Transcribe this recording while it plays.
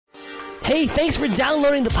Hey, thanks for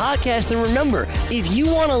downloading the podcast. And remember, if you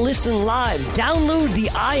want to listen live, download the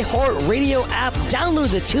iHeartRadio app,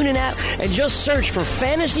 download the TuneIn app, and just search for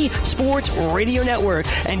Fantasy Sports Radio Network,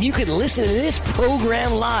 and you can listen to this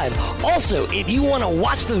program live. Also, if you want to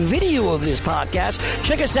watch the video of this podcast,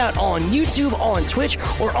 check us out on YouTube, on Twitch,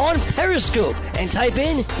 or on Periscope, and type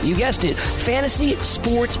in, you guessed it, Fantasy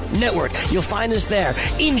Sports Network. You'll find us there.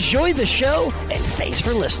 Enjoy the show, and thanks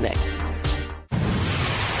for listening.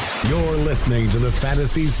 You're listening to the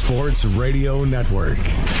Fantasy Sports Radio Network.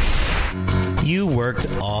 You worked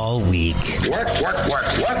all week. Work.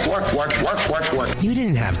 You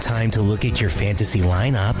didn't have time to look at your fantasy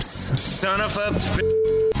lineups. Son of a...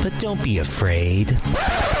 But don't be afraid.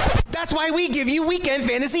 That's why we give you Weekend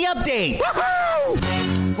Fantasy Update.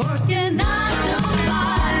 Woohoo! Working 9 to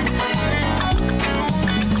 5.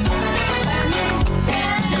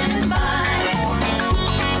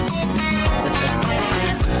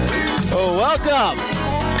 Oh, welcome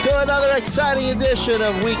to another exciting edition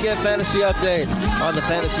of Weekend Fantasy Update on the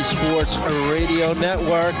Fantasy Sports Radio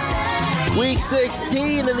Network. Week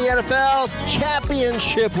 16 in the NFL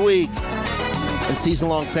Championship Week in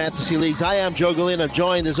season-long fantasy leagues. I am Joe Galena,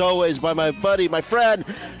 joined as always by my buddy, my friend,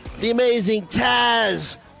 the amazing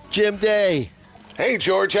Taz, Jim Day. Hey,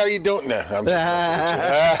 George, how you doing now?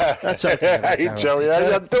 That's okay. Hey, Joey, how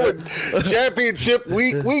you doing? Championship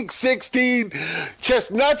week 16.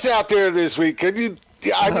 Just nuts out there this week. Can you?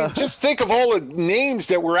 I mean, just think of all the names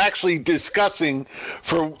that we're actually discussing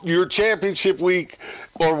for your championship week,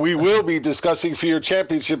 or we will be discussing for your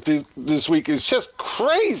championship this week. Is just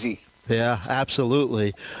crazy. Yeah,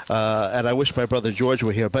 absolutely. And I wish my brother George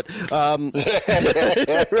were here. But, but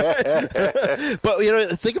you know,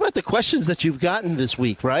 think about the questions that you've gotten this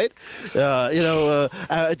week, right?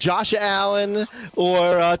 Josh Allen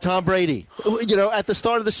or Tom Brady. You know, at the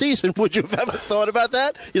start of the season, would you have ever thought about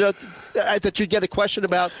that? You know, that you'd get a question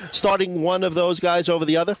about starting one of those guys over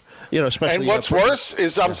the other? You know, especially. And what's worse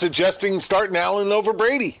is I'm suggesting starting Allen over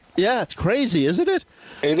Brady. Yeah, it's crazy, isn't it?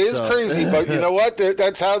 It is crazy, but you know what?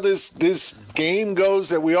 That's how this game goes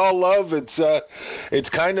that we all love. It's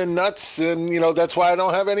kind of nuts, and you know that's why I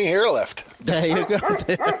don't have any hair left. There you go.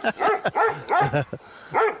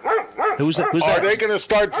 Who's Are that? they going to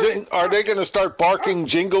start? Are they going to start barking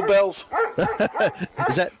jingle bells?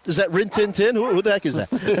 Is that Rin Tin Tin? Who the heck is that?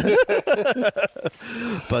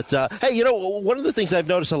 But hey, you know, one of the things I've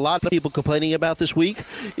noticed a lot of people complaining about this week,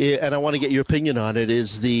 and I want to get your opinion on it,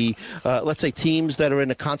 is the let's say teams that are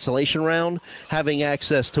in a consolation round having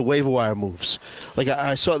access to waiver wire moves. Like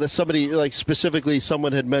I saw that somebody, like specifically,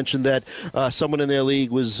 someone had mentioned that someone in their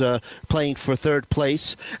league was playing for third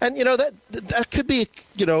place, and you know that could be,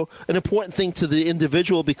 you know, an important thing to the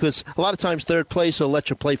individual, because a lot of times third place will let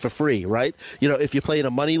you play for free, right? You know, if you play in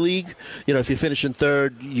a money league, you know, if you finish in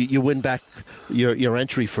third, you win back your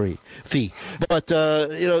entry fee. But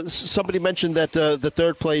you know, somebody mentioned that the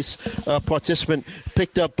third place participant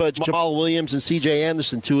picked up Jamal Williams and C.J.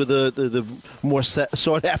 Anderson, two of the more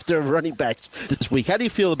sought after running backs this week. How do you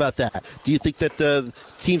feel about that? Do you think that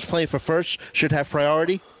teams playing for first should have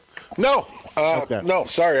priority? No. Okay. No,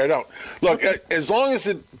 sorry, I don't. Look, as long as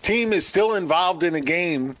the team is still involved in a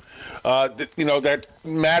game, you know, that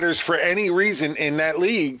matters for any reason in that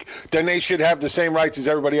league, then they should have the same rights as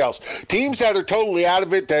everybody else. Teams that are totally out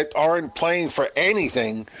of it, that aren't playing for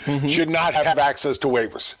anything, should not have access to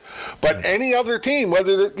waivers. But any other team,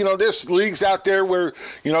 whether, you know, there's leagues out there where,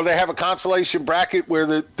 you know, they have a consolation bracket where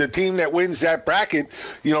the team that wins that bracket,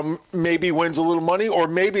 you know, maybe wins a little money, or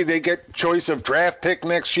maybe they get choice of draft pick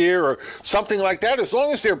next year or something like that. As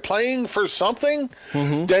long as they're playing for something,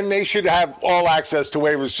 then they should have all access to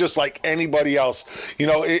waivers, just like anybody else. You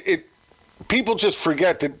know, people just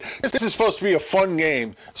forget that this is supposed to be a fun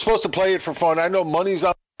game. Supposed to play it for fun. I know money's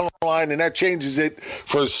on the line, and that changes it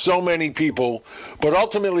for so many people. But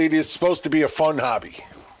ultimately, it is supposed to be a fun hobby.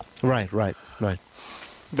 Right.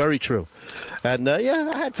 Very true. And yeah,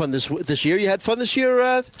 I had fun this year. You had fun this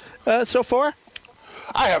year so far?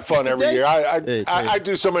 I have fun every year. I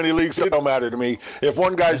do so many leagues, it don't matter to me. If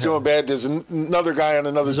one guy's doing bad, there's another guy on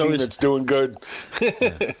another team that's doing good.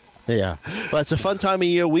 Yeah. Well, it's a fun time of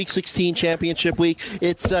year, Week 16 Championship Week.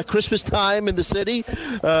 It's Christmas time in the city.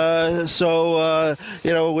 So,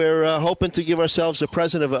 you know, we're hoping to give ourselves a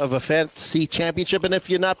present of a fantasy championship. And if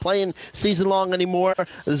you're not playing season long anymore,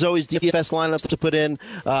 there's always DFS lineups to put in.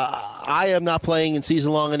 I am not playing in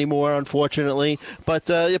season long anymore, unfortunately. But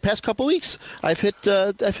the past couple weeks, I've hit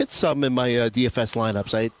some in my DFS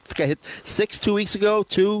lineups. I think I hit 6 2 weeks ago,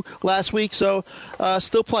 2 last week. So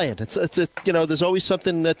still playing. It's you know, there's always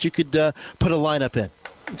something that you could put a lineup in.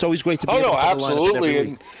 It's always great to be able to put a lineup in every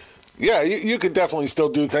week. Yeah, you could definitely still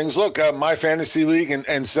do things. Look, My Fantasy League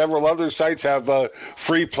and several other sites have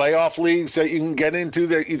free playoff leagues that you can get into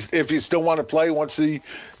that if you still want to play once the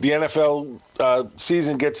NFL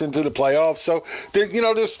season gets into the playoffs. So,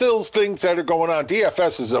 there's still things that are going on.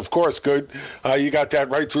 DFS is, of course, good. You got that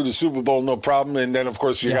right through the Super Bowl, no problem. And then, of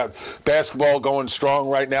course, you got basketball going strong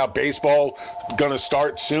right now. Baseball going to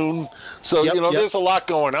start soon. So, there's a lot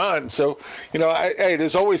going on. So, hey,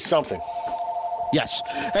 there's always something. Yes.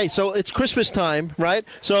 Hey, so it's Christmas time, right?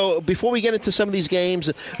 So before we get into some of these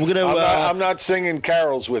games, we're going to... I'm not singing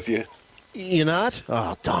carols with you. You're not?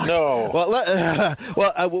 Oh, darn. No.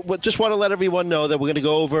 Well, I just want to let everyone know that we're going to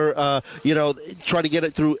go over, try to get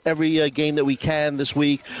it through every game that we can this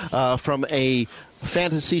week from a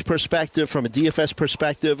fantasy perspective, from a DFS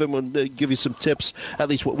perspective, and we'll give you some tips, at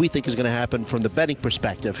least what we think is going to happen from the betting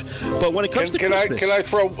perspective. But when it comes to Christmas... Can I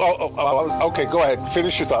throw... okay, go ahead.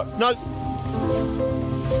 Finish your thought. No...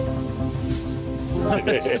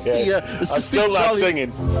 I'm still not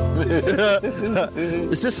singing.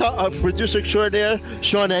 Is this producer extraordinaire,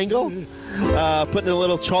 Sean Engel, putting a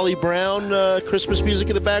little Charlie Brown Christmas music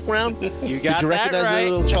in the background? You got Did you recognize that right.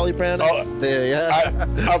 a little Charlie Brown? There,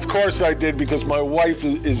 yeah. Of course I did, because my wife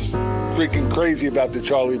is freaking crazy about the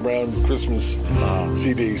Charlie Brown Christmas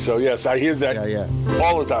CD. So, yes, I hear that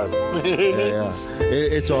all the time. Yeah.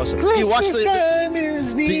 It's awesome. Christmas time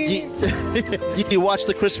is near. Do you watch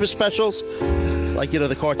the Christmas specials? Like,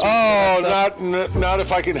 the cartoons? Oh, not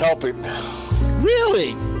if I can help it.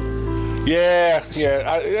 Really? Yeah.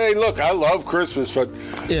 Hey, look, I love Christmas, but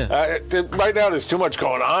right now there's too much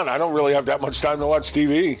going on. I don't really have that much time to watch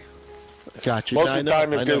TV. Gotcha. Most of the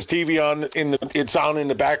time, if there's TV on, it's on in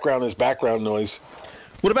the background as background noise.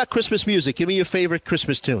 What about Christmas music? Give me your favorite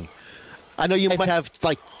Christmas tune. I know you might have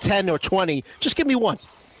like 10 or 20. Just give me one.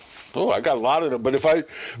 Oh, I got a lot of them. But if I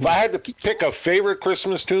had to pick a favorite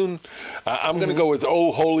Christmas tune, I'm going to go with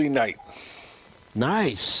 "Oh Holy Night."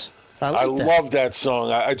 Nice. I love that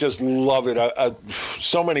song. I just love it.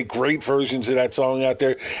 So many great versions of that song out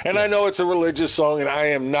there. And I know it's a religious song, and I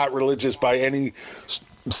am not religious by any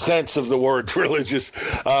sense of the word religious.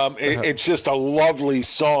 It's just a lovely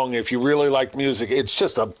song. If you really like music, it's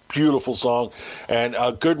just a beautiful song, and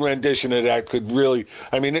a good rendition of that could really,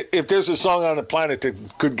 if there's a song on the planet that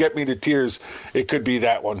could get me to tears, it could be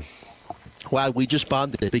that one. Wow, we just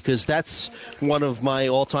bonded it, because that's one of my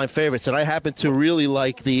all-time favorites, and I happen to really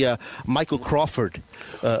like the Michael Crawford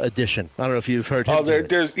edition. I don't know if you've heard him.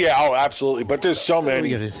 Absolutely, but there's so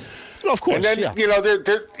many. Of course, and then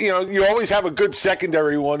you always have a good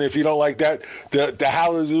secondary one if you don't like that. The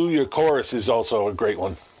Hallelujah chorus is also a great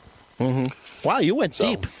one. Mm-hmm. Wow, you went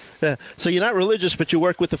deep. So you're not religious, but you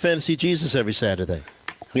work with the Fantasy Jesus every Saturday.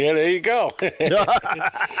 Yeah, there you go.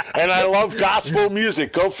 And I love gospel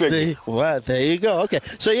music. Go figure. There you go. Okay.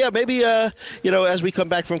 So, maybe, as we come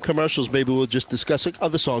back from commercials, maybe we'll just discuss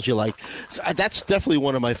other songs you like. That's definitely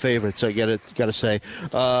one of my favorites, I got to say.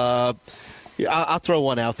 I'll throw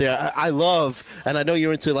one out there. I love, and I know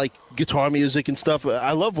you're into like guitar music and stuff.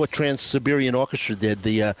 I love what Trans-Siberian Orchestra did,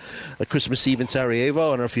 the Christmas Eve in Sarajevo. I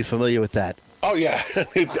don't know if you're familiar with that. Oh, yeah.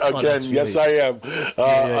 Again, yes, I am.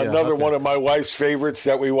 Another one of my wife's favorites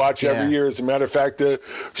that we watch every year. As a matter of fact,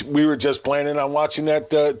 we were just planning on watching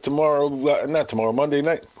that Monday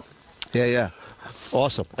night. Yeah.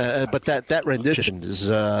 Awesome. But that rendition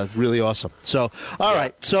is really awesome. So, all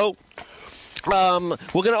right. So... we're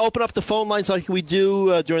going to open up the phone lines like we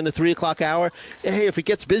do during the 3 o'clock hour. Hey, if it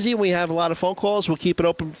gets busy and we have a lot of phone calls, we'll keep it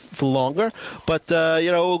open for longer. But,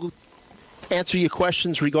 we'll answer your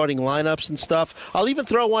questions regarding lineups and stuff. I'll even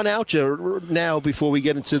throw one out now before we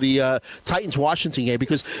get into the Titans-Washington game,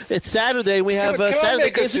 because it's Saturday and we have Saturday games again. Can I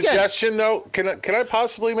make a suggestion, though? Can I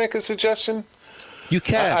possibly make a suggestion? You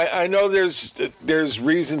can. I know there's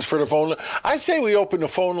reasons for the phone. I say we open the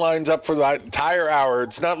phone lines up for the entire hour.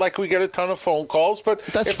 It's not like we get a ton of phone calls, but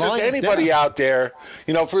if there's anybody out there,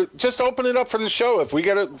 just open it up for the show. If we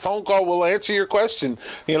get a phone call, we'll answer your question.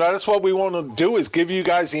 That's what we want to do, is give you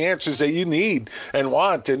guys the answers that you need and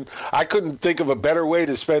want. And I couldn't think of a better way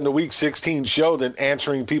to spend a Week 16 show than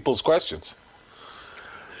answering people's questions.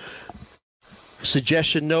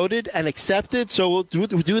 Suggestion noted and accepted. So we'll do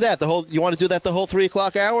that. You want to do that the whole 3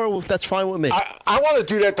 o'clock hour? Well, that's fine with me. I want to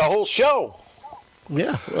do that the whole show.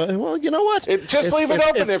 Yeah. Well, you know what? Just leave it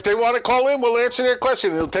open. If they want to call in, we'll answer their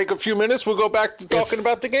question. It'll take a few minutes. We'll go back to talking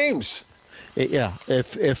about the games. Yeah,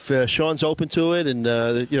 if Sean's open to it and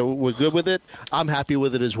we're good with it, I'm happy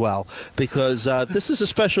with it as well, because this is a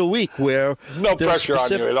special week where no pressure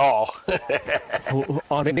on you at all.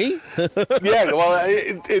 On me? Yeah, well,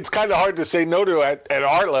 it's kind of hard to say no to at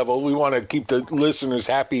our level. We want to keep the listeners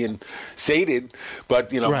happy and sated,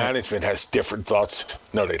 but right. Management has different thoughts.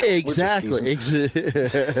 No, they don't. Exactly.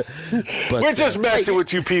 We're just messing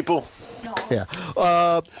with you people. Yeah.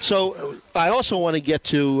 So I also want to get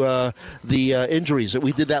to the injuries.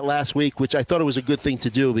 We did that last week, which I thought it was a good thing to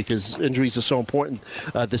do because injuries are so important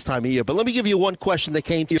this time of year. But let me give you one question that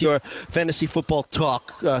came to your Fantasy Football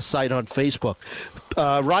Talk site on Facebook.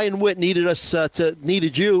 Ryan Witt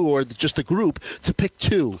needed you or just the group to pick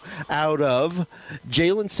two out of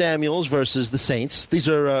Jalen Samuels versus the Saints. These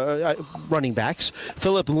are running backs.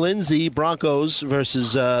 Philip Lindsay, Broncos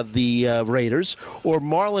versus the Raiders, or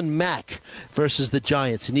Marlon Mack versus the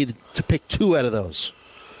Giants. You needed to pick two out of those.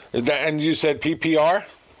 And you said PPR?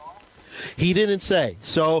 He didn't say.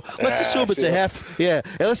 So let's assume it's a half. Yeah,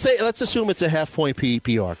 let's assume it's a half-point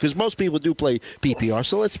PPR because most people do play PPR.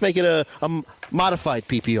 So let's make it a modified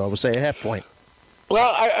PPR. We'll say a half point.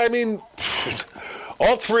 Well, I mean,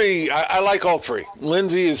 all three. I like all three.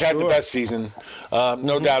 Lindsay has had the best season,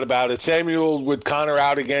 no doubt about it. Samuel with Connor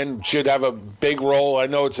out again should have a big role. I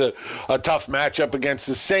know it's a tough matchup against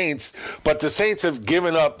the Saints, but the Saints have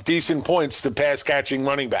given up decent points to pass-catching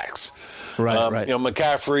running backs. Right.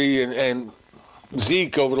 McCaffrey and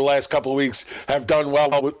Zeke over the last couple of weeks have done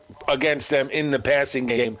well against them in the passing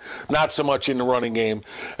game, not so much in the running game,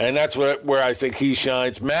 and that's where I think he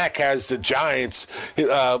shines. Mack has the Giants,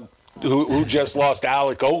 who just lost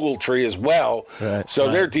Alec Ogletree as well, so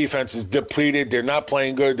their defense is depleted. They're not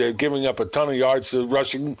playing good. They're giving up a ton of yards to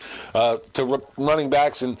running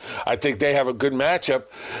backs, and I think they have a good matchup.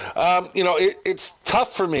 It's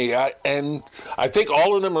tough for me, and I think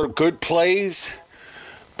all of them are good plays,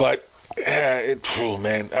 but I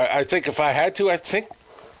think if I had to, it's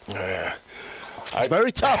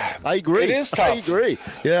very tough. I agree. It is tough. I agree.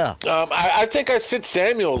 Yeah. I think I sit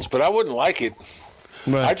Samuels, but I wouldn't like it.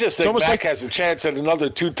 Right. I just think Mack has a chance at another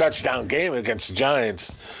 2-touchdown game against the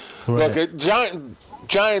Giants. Right. Look,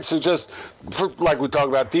 Giants are just, like we talk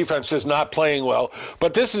about, defense just not playing well.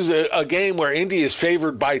 But this is a game where Indy is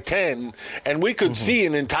favored by 10, and we could see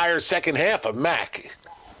an entire second half of Mack.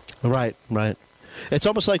 Right. It's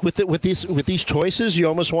almost like with these choices, you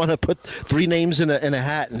almost want to put three names in a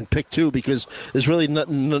hat and pick two because there's really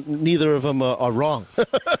neither of them are wrong.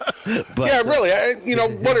 But, yeah, really.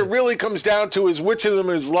 What it really comes down to is which of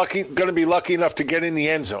them is going to be lucky enough to get in the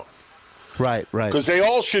end zone. Right. Because they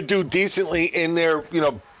all should do decently in their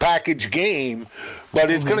package game,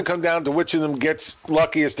 but it's going to come down to which of them gets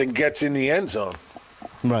luckiest and gets in the end zone.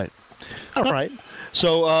 Right. All right.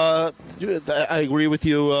 So I agree with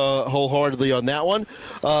you wholeheartedly on that one.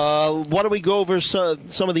 Why don't we go over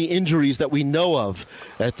some of the injuries that we know of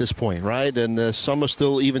at this point, right? And some are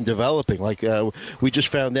still even developing. Like we just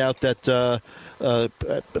found out that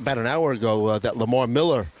about an hour ago that Lamar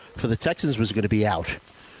Miller for the Texans was going to be out.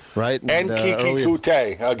 Right? And Kiki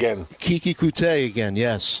Kute again. Kiki Kute again,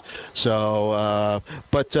 yes. So,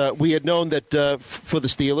 but we had known that for the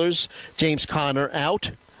Steelers, James Conner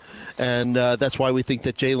out. And that's why we think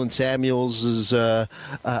that Jalen Samuels is a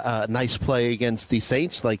nice play against the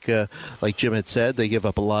Saints. Like Jim had said, they give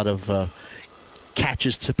up a lot of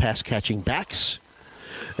catches to pass-catching backs.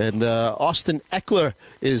 And Austin Eckler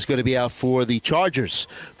is going to be out for the Chargers.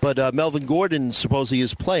 But Melvin Gordon supposedly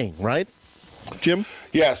is playing, right, Jim?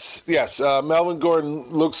 Yes. Melvin Gordon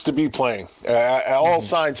looks to be playing. All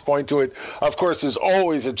signs point to it. Of course, there's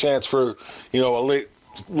always a chance for, a late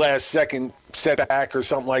last-second setback or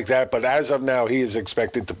something like that, but as of now, he is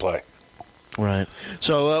expected to play. Right.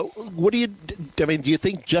 So, do you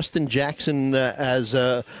think Justin Jackson has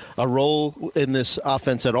a role in this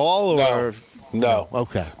offense at all? Or No.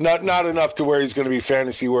 Okay. Not enough to where he's going to be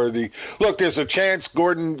fantasy worthy. Look, there's a chance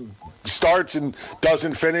Gordon starts and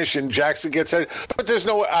doesn't finish, and Jackson gets it, but there's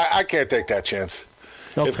no. I can't take that chance.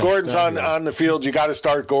 Okay. If Gordon's on the field, you got to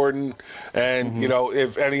start Gordon, and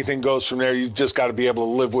if anything goes from there, you just got to be able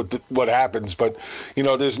to live with what happens. But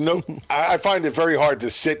there's no. I find it very hard to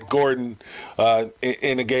sit Gordon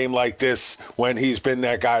in a game like this when he's been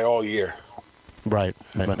that guy all year. Right,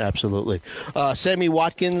 absolutely. Sammy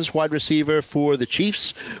Watkins, wide receiver for the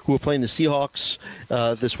Chiefs, who are playing the Seahawks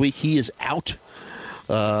this week. He is out.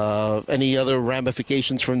 Any other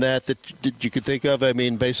ramifications from that you could think of? I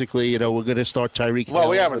mean, basically, we're going to start Tyreek Hill. Well,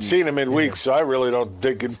 we haven't seen him in weeks, so I really don't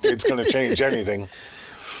think it's going to change anything.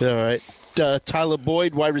 All right. Tyler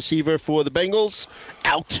Boyd, wide receiver for the Bengals,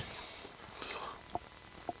 out.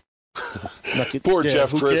 Poor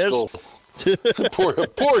Jeff Driscoll.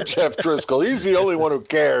 Poor Jeff Driscoll. He's the only one who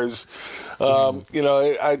cares. You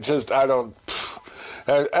know, I don't.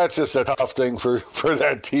 That's just a tough thing for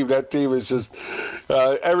that team. That team is just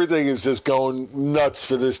everything is just going nuts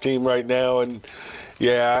for this team right now. And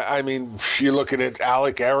yeah, I mean, you're looking at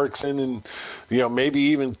Alec Erickson and maybe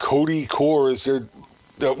even Cody Core is their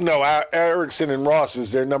Erickson and Ross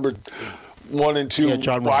is their number 1 and 2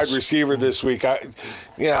 wide receiver this week. I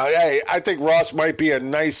think Ross might be a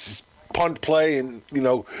nice punt play and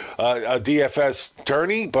a DFS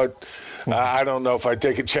tourney, but I don't know if I'd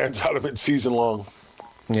take a chance on him in season long.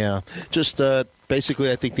 Yeah, just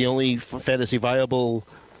basically, I think the only fantasy viable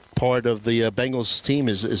part of the Bengals team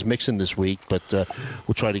is Mixon this week, but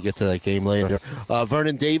we'll try to get to that game later.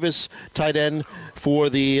 Vernon Davis, tight end for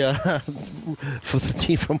the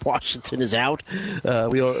team from Washington, is out.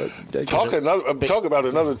 Talk about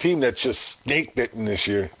another team that's just snake bitten this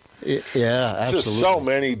year. Yeah, absolutely. Just so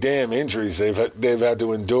many damn injuries they've had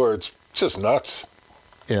to endure. It's just nuts.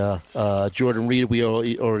 Yeah, Jordan Reed, we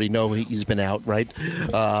already know he's been out, right?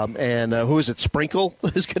 And who is it? Sprinkle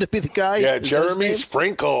is going to be the guy? Yeah, Jeremy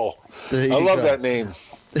Sprinkle. I love that name.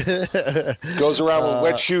 Goes around with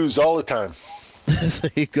wet shoes all the time. There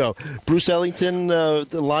you go. Bruce Ellington,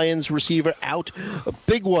 the Lions receiver, out. A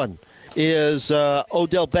big one is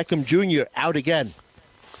Odell Beckham Jr. out again.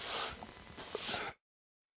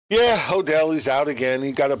 Yeah, Odell, he's out again.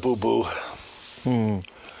 He got a boo-boo.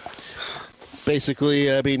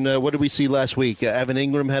 Basically, I mean, what did we see last week? Evan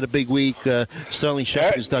Ingram had a big week. Sterling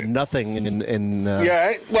Shepard has done nothing two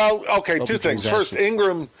things. First,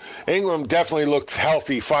 Ingram definitely looked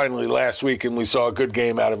healthy finally last week, and we saw a good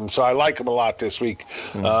game out of him. So I like him a lot this week.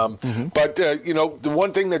 But, the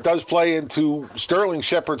one thing that does play into Sterling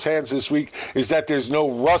Shepard's hands this week is that there's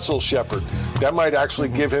no Russell Shepard. That might actually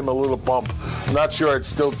give him a little bump. I'm not sure I'd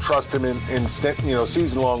still trust him in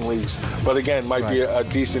season-long leagues. But, again, might be a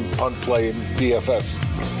decent punt play in DFS.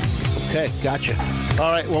 Okay, gotcha.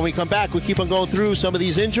 All right, when we come back, we'll keep on going through some of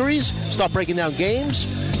these injuries, start breaking down games,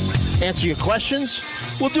 answer your questions.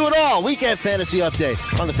 We'll do it all. Weekend Fantasy Update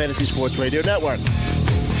on the Fantasy Sports Radio Network.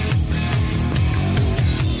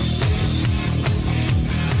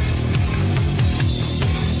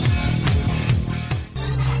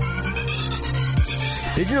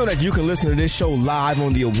 Did you know that you can listen to this show live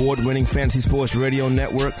on the award-winning Fantasy Sports Radio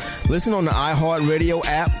Network? Listen on the iHeartRadio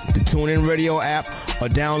app, the TuneIn Radio app, or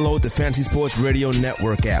download the Fantasy Sports Radio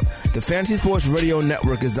Network app. The Fantasy Sports Radio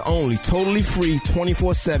Network is the only totally free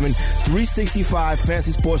 24/7, 365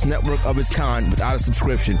 Fantasy Sports Network of its kind without a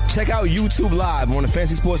subscription. Check out YouTube Live on the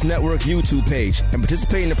Fantasy Sports Network YouTube page and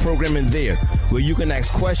participate in the programming there, where you can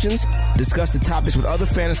ask questions, discuss the topics with other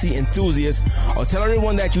fantasy enthusiasts, or tell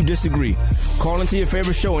everyone that you disagree. Call into your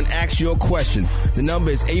favorite show and ask your question. The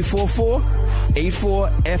number is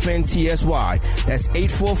 844-84-FNTSY. That's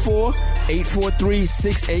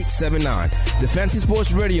 844-843-6879. The Fantasy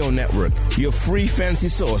Sports Radio Network, your free fantasy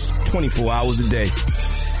source 24 hours a day.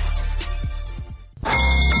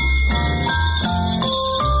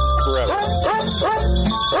 Forever.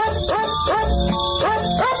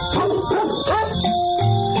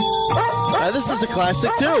 This is a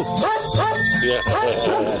classic, too. Yeah.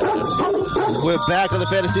 We're back on the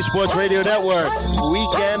Fantasy Sports Radio Network.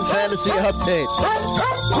 Weekend Fantasy Update.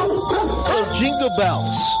 Little jingle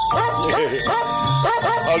bells.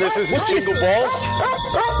 Oh, this isn't Jingle Balls?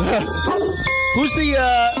 Who's the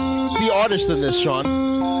artist in this, Sean?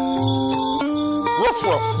 Woof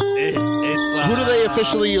woof. Who do they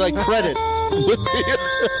officially credit?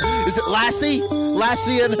 Is it Lassie?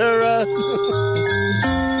 Lassie and her.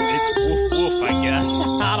 It's woof woof, I guess.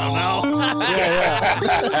 I don't know.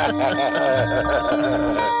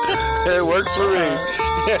 It works for me.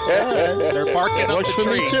 They're barking up Works the for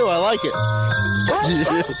tree. me too. I like it.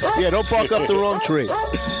 Yeah, don't bark up the wrong tree.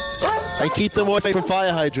 And keep them away from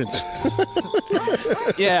fire hydrants.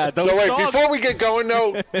 Yeah. So wait, before we get going,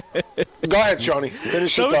 though, go ahead, Shawnee.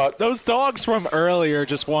 Finish your thought. Those dogs from earlier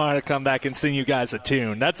just wanted to come back and sing you guys a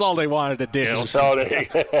tune. That's all they wanted to do. All right.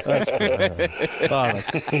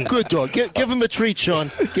 Good dog. Give them a treat,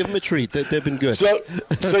 Sean. Give them a treat. They've been good. So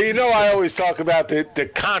I always talk about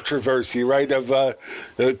the controversy, right, of the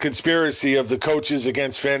conspiracy of the coaches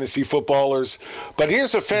against fantasy footballers. But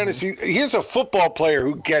here's a football player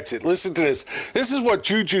who gets it. Listen to this. This is what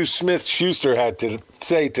Juju Smith-Schuster had to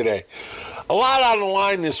say today. A lot on the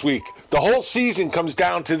line this week. The whole season comes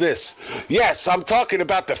down to this. Yes, I'm talking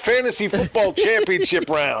about the Fantasy Football Championship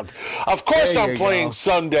round. Of course I'm playing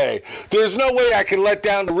Sunday. There's no way I can let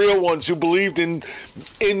down the real ones who believed in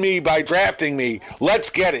me by drafting me. Let's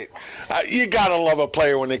get it. You got to love a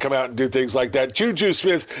player when they come out and do things like that. Juju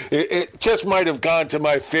Smith, it just might have gone to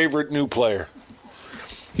my favorite new player.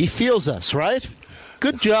 He feels us, right?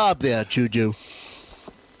 Good job there, Juju.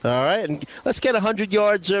 All right, and let's get 100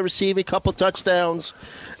 yards receiving, couple touchdowns,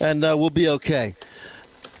 and we'll be okay.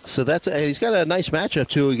 So he's got a nice matchup,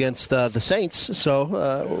 too, against the Saints, so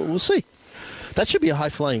we'll see. That should be a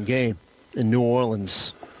high-flying game in New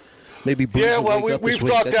Orleans. Maybe we've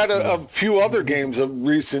talked about a few other games of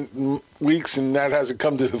recent weeks, and that hasn't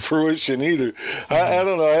come to fruition either. I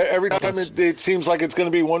don't know. Every time it seems like it's going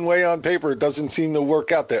to be one way on paper, it doesn't seem to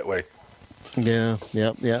work out that way. Yeah.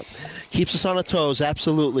 Keeps us on our toes,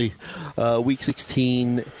 absolutely. Week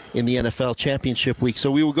 16 in the NFL Championship week.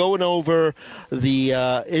 So we were going over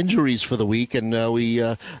the injuries for the week, and we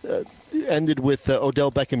ended with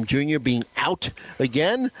Odell Beckham Jr. being out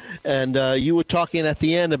again. And you were talking at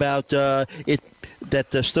the end about that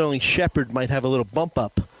Sterling Shepard might have a little bump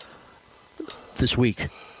up this week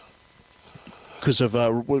because of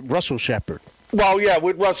Russell Shepard. Well, yeah,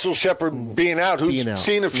 with Russell Shepard being out, who's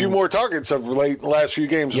seen a few more targets of last few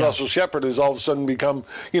games. Yeah. Russell Shepard has all of a sudden become,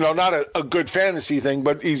 not a good fantasy thing,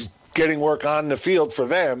 but he's getting work on the field for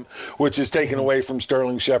them, which is taken away from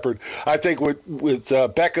Sterling Shepard. I think with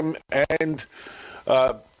Beckham and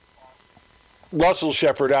Russell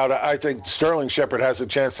Shepard out, I think Sterling Shepard has a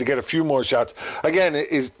chance to get a few more shots. Again, it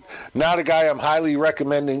is not a guy I'm highly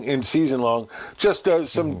recommending in season long. Just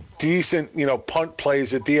some decent, punt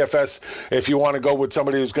plays at DFS if you want to go with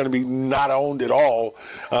somebody who's going to be not owned at all,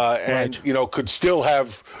 and could still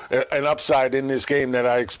have an upside in this game that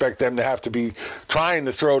I expect them to have to be trying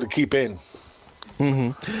to throw to keep in.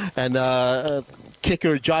 Mm-hmm. And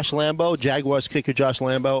kicker Josh Lambo, Jaguars kicker Josh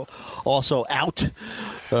Lambo, also out.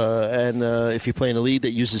 And if you're playing a league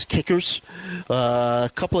that uses kickers, a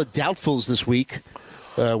couple of doubtfuls this week,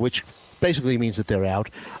 which basically means that they're out.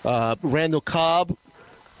 Randall Cobb,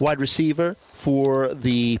 wide receiver for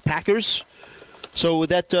the Packers. So would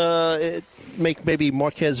that make maybe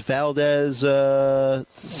Marquez Valdez,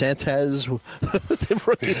 Sanchez, the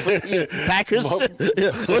rookie for the Packers?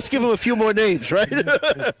 Let's give him a few more names, right?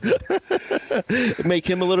 Make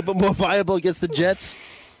him a little bit more viable against the Jets?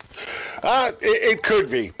 It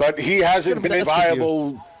could be, but he hasn't been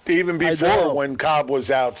viable even before when Cobb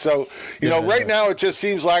was out. So, right now it just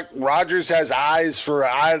seems like Rodgers has eyes for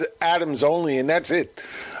Adams only, and that's it.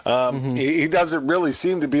 He doesn't really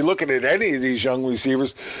seem to be looking at any of these young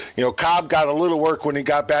receivers. Cobb got a little work when he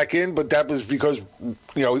got back in, but that was because,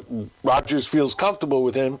 Rodgers feels comfortable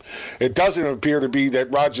with him. It doesn't appear to be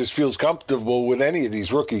that Rodgers feels comfortable with any of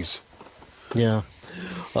these rookies. Yeah.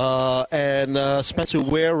 And Spencer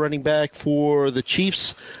Ware, running back for the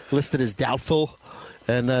Chiefs, listed as doubtful.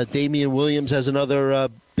 And Damian Williams has another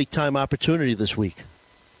big-time opportunity this week.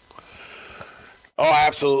 Oh, I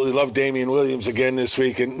absolutely love Damian Williams again this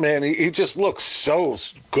week. And, man, he just looked so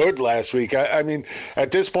good last week. I mean,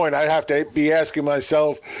 at this point, I'd have to be asking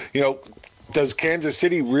myself, does Kansas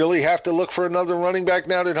City really have to look for another running back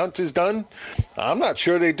now that Hunt is done? I'm not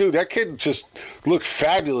sure they do. That kid just looked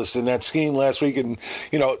fabulous in that scheme last week. And,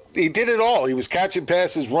 he did it all. He was catching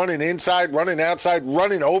passes, running inside, running outside,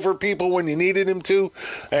 running over people when you needed him to,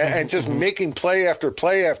 and just making play after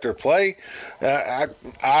play after play. I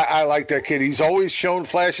like that kid. He's always shown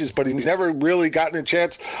flashes, but he's never really gotten a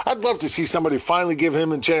chance. I'd love to see somebody finally give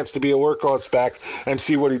him a chance to be a workhorse back and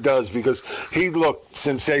see what he does, because he looked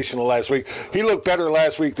sensational last week. He looked better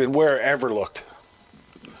last week than Ware ever looked,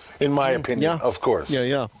 in my opinion, of course.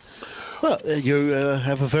 Yeah. Well, you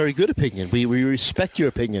have a very good opinion. We respect your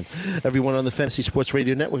opinion. Everyone on the Fantasy Sports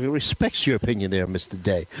Radio Network respects your opinion there, Mr.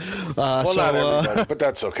 Day. Not everybody, but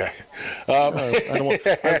that's okay. I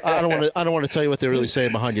don't want to tell you what they're really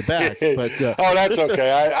saying behind your back. But oh, that's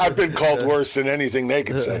okay. I've been called worse than anything they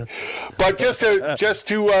can say. But just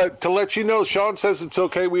to let you know, Sean says it's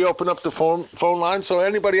okay. We open up the phone line, so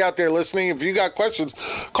anybody out there listening, if you got questions,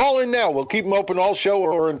 call in now. We'll keep them open all show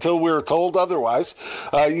or until we're told otherwise.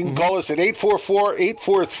 You can call us at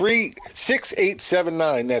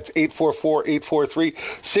 844-843-6879. That's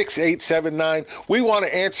 844-843-6879. We want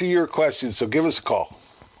to answer your questions, so give us a call.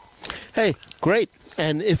 Hey, great.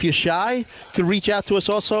 And if you're shy, you can reach out to us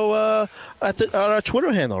also on our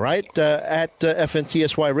Twitter handle, right? At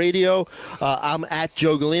FNTSY Radio. I'm at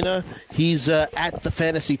Joe Galena. He's at the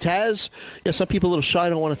Fantasy Taz. Yeah, some people a little shy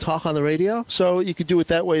don't want to talk on the radio, so you could do it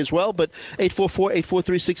that way as well. But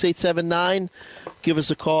 844-843-6879. give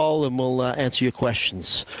us a call and we'll answer your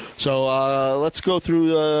questions. So let's go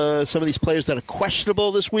through some of these players that are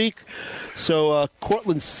questionable this week. So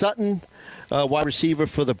Cortland Sutton, wide receiver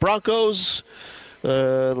for the Broncos.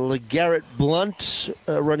 LeGarrette Blount,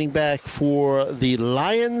 running back for the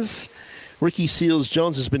Lions. Ricky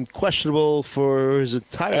Seals-Jones has been questionable for his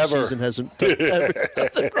entire season. Hasn't done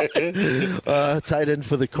tight end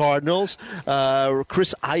for the Cardinals.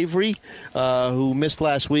 Chris Ivory, who missed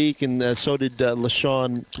last week, and so did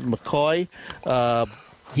LaShawn McCoy.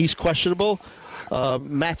 He's questionable.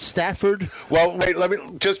 Matt Stafford. Well, wait,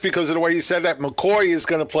 just because of the way you said that, McCoy is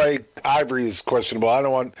going to play. Ivory is questionable. I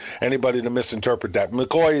don't want anybody to misinterpret that.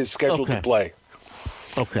 McCoy is scheduled to play.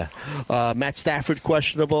 Okay. Matt Stafford,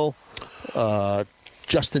 questionable.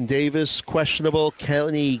 Justin Davis, questionable.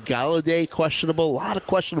 Kenny Galladay, questionable. A lot of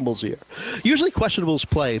questionables here. Usually questionables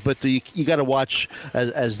play, but you got to watch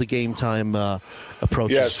as the game time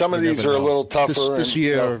approaches. Yeah, some of these are a little tougher. This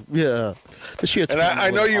year, This year. And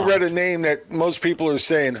I know you read a name that most people are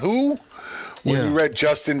saying, who? When you read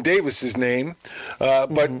Justin Davis's name.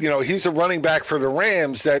 But, he's a running back for the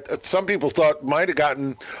Rams that some people thought might have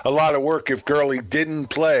gotten a lot of work if Gurley didn't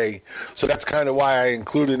play. So that's kind of why I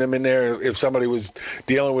included him in there if somebody was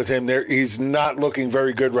dealing with him there. He's not looking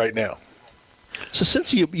very good right now. So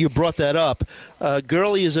since you brought that up,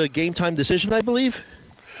 Gurley is a game-time decision, I believe?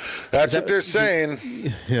 That's what they're saying.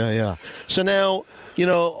 Yeah. So now,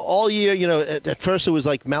 all year, at first it was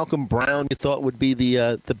like Malcolm Brown you thought would be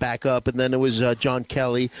the backup, and then it was John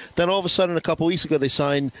Kelly. Then all of a sudden, a couple weeks ago, they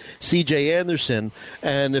signed C.J. Anderson,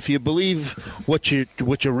 and if you believe what you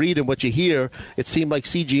read and what you hear, it seemed like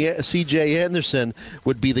C.J. Anderson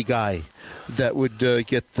would be the guy that would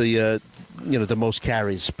get the most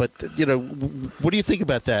carries. But what do you think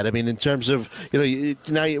about that? I mean, in terms of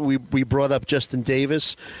now we brought up Justin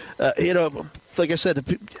Davis. Like I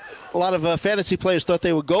said, a lot of fantasy players thought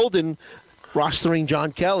they were golden rostering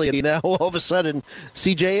John Kelly, and now all of a sudden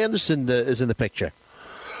C.J. Anderson is in the picture.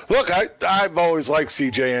 Look, I've always liked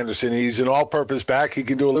C.J. Anderson. He's an all-purpose back. He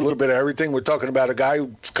can do a little bit of everything. We're talking about a guy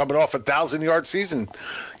who's coming off a 1,000-yard season.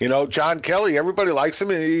 John Kelly, everybody likes him,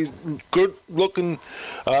 and he's a good-looking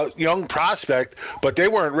young prospect, but they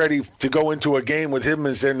weren't ready to go into a game with him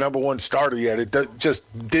as their number one starter yet. It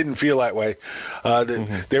just didn't feel that way.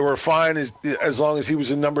 They were fine as long as he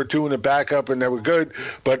was a number two in the backup, and they were good,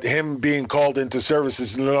 but him being called into service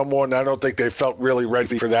is no more, and I don't think they felt really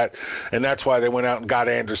ready for that, and that's why they went out and got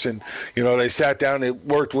Anderson. They sat down, they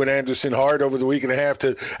worked with Anderson hard over the week and a half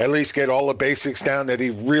to at least get all the basics down that he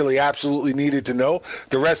really absolutely needed to know.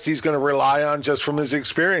 The rest he's going to rely on just from his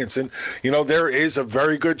experience. And, there is a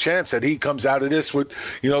very good chance that he comes out of this with,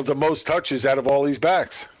 the most touches out of all these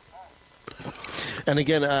backs. And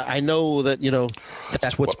again, I know that,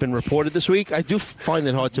 that's what's been reported this week. I do find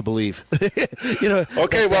it hard to believe.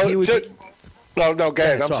 Okay, well, no, go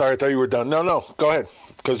ahead. I'm sorry. I thought you were done. No, go ahead.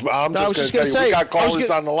 Because I'm just going to tell you, we got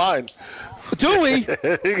callers on the line. Do we?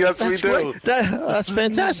 Yes, we do. That's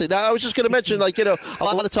fantastic. Now, I was just going to mention, a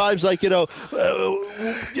lot of times, it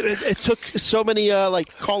took so many,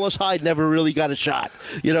 Carlos Hyde never really got a shot.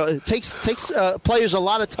 It takes players a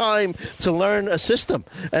lot of time to learn a system.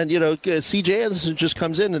 And, C.J. Anderson just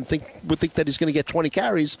comes in and would think that he's going to get 20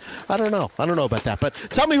 carries. I don't know about that. But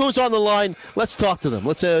tell me who's on the line. Let's talk to them.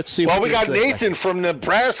 Let's see. Well, we got Nathan from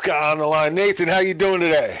Nebraska on the line. Nathan, how you doing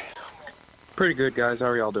today? Pretty good, guys. How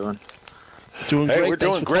are y'all doing? Doing great. We're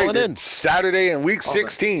doing great. It's Saturday in week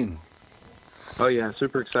 16. Oh, yeah,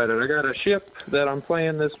 super excited. I got a ship that I'm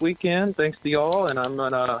playing this weekend, thanks to y'all, and I'm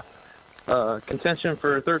in contention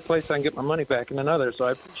for third place. I can get my money back in another, so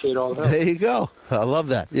I appreciate all that. There you go. I love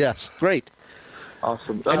that. Yes, great.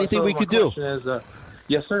 Awesome. Anything we could do? Is,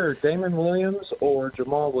 yes, sir, Damon Williams or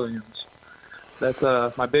Jamal Williams. That's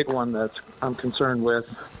my big one that I'm concerned with.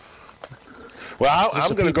 Well,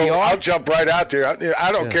 I'm going to go. I'll jump right out there.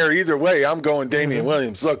 I don't care either way. I'm going Damian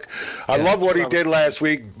Williams. Look, I love what he did last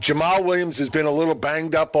week. Jamal Williams has been a little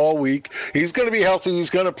banged up all week. He's going to be healthy. He's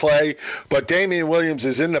going to play. But Damian Williams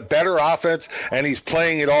is in the better offense, and he's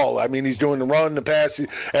playing it all. I mean, he's doing the run, the pass,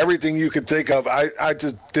 everything you can think of. I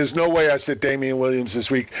just there's no way I sit Damian Williams this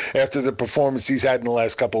week after the performance he's had in the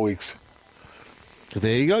last couple of weeks.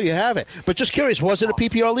 There you go. You have it. But just curious, was it a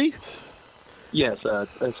PPR league? Yes,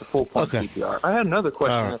 it's a full-point PPR. I had another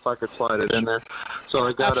question if I could slide it in there. So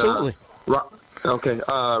I got absolutely.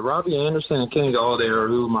 Robbie Anderson and Kenny Galladay are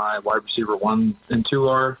who my wide receiver 1 and 2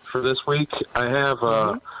 are for this week. I have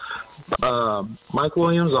Mike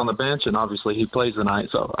Williams on the bench, and obviously he plays tonight.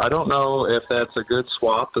 So I don't know if that's a good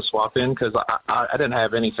swap to swap in, because I didn't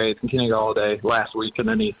have any faith in Kenny Galladay last week, and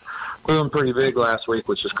then he blew him pretty big last week,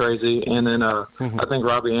 which is crazy. And then I think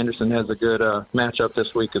Robbie Anderson has a good matchup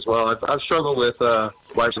this week as well. I've struggled with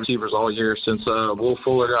wide receivers all year since Will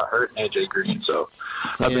Fuller got hurt and AJ Green. So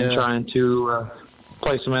I've been trying to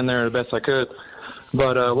place him in there the best I could.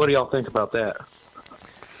 But what do y'all think about that?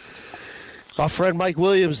 Our friend Mike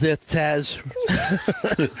Williams there, Taz.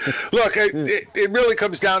 Look, it really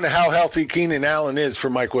comes down to how healthy Keenan Allen is for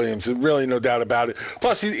Mike Williams. There's really no doubt about it.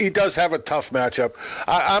 Plus, he does have a tough matchup.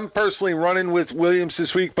 I'm personally running with Williams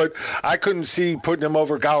this week, but I couldn't see putting him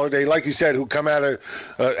over Galladay, like you said, who come out of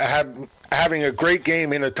having a great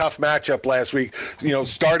game in a tough matchup last week,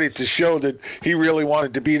 started to show that he really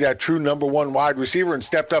wanted to be that true number one wide receiver and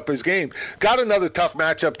stepped up his game. Got another tough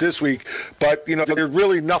matchup this week, but, there's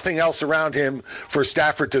really nothing else around him for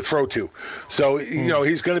Stafford to throw to. So,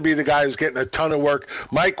 he's going to be the guy who's getting a ton of work.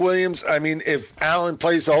 Mike Williams, if Allen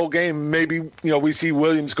plays the whole game, maybe, we see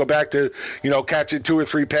Williams go back to, catching 2 or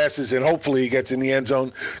 3 passes, and hopefully he gets in the end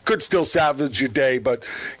zone. Could still salvage your day, but,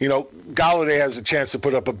 Galladay has a chance to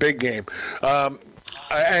put up a big game.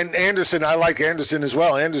 And Anderson, I like Anderson as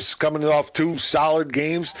well. Anderson's coming off 2 solid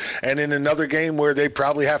games, and in another game where they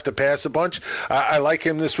probably have to pass a bunch. I like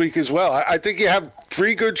him this week as well. I think you have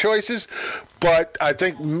 3 good choices, but I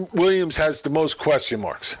think Williams has the most question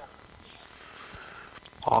marks.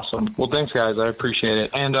 Awesome. Well, thanks, guys. I appreciate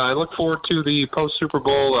it. And I look forward to the post-Super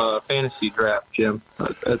Bowl fantasy draft, Jim.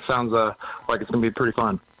 It sounds like it's going to be pretty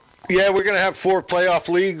fun. Yeah, we're going to have 4 playoff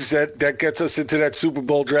leagues that gets us into that Super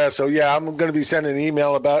Bowl draft. So, yeah, I'm going to be sending an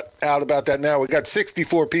email out about that now. We got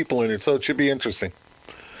 64 people in it, so it should be interesting.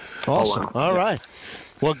 Awesome. Oh, wow. All right.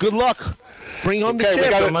 Well, good luck. Bring home the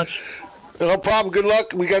champ. So much. No problem. Good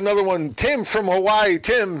luck. We got another one. Tim from Hawaii.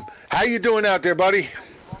 Tim, how you doing out there, buddy?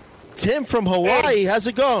 Tim from Hawaii. How's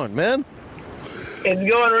it going, man?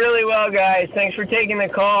 It's going really well, guys. Thanks for taking the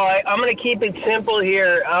call. I'm going to keep it simple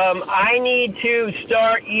here. I need to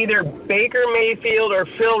start either Baker Mayfield or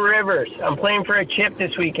Phil Rivers. I'm playing for a chip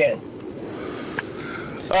this weekend.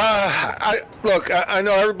 I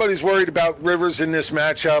know everybody's worried about Rivers in this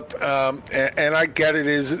matchup, and I get it.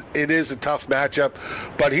 It is a tough matchup,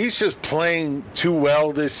 but he's just playing too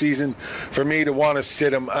well this season for me to want to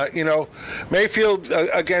sit him. Mayfield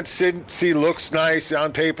against Cincy looks nice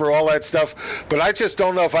on paper, all that stuff, but I just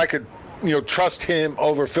don't know if I could, trust him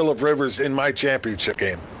over Phillip Rivers in my championship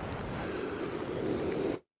game.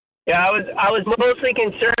 Yeah, I was mostly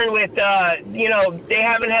concerned with, they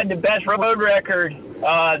haven't had the best road record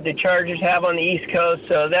the Chargers have on the East Coast,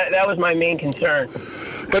 so that was my main concern.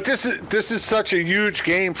 But this is such a huge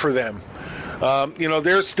game for them.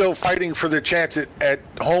 They're still fighting for the chance at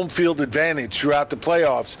home field advantage throughout the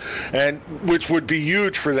playoffs, and which would be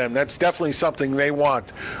huge for them. That's definitely something they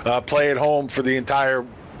want. Play at home for the entire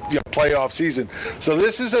playoff season. So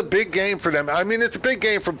this is a big game for them. It's a big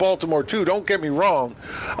game for Baltimore too, don't get me wrong,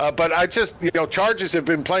 but I just Chargers have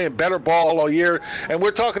been playing better ball all year, and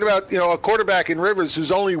we're talking about a quarterback in Rivers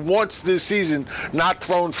who's only once this season not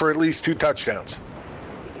thrown for at least 2 touchdowns.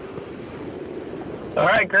 All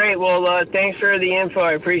right, great. Well, thanks for the info.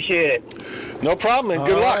 I appreciate it. No problem, and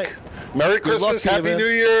good luck. Right. Merry Christmas, Happy New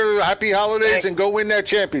Year, Happy Holidays, Thanks. And go win that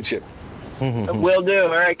championship. Will do. All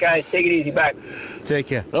right, guys, take it easy. Bye. Take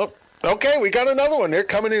care. Oh, okay, we got another one. They're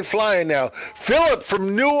coming in flying now. Philip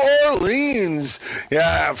from New Orleans.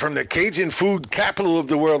 Yeah, from the Cajun food capital of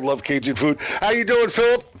the world. Love Cajun food. How you doing,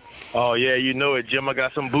 Philip? Oh, yeah, you know it, Jim. I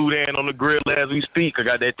got some boudin on the grill as we speak. I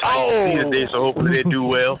got that tight today, so hopefully they do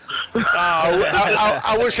well.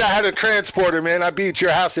 I wish I had a transporter, man. I'd be at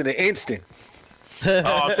your house in an instant.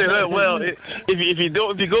 I'll say that. Well,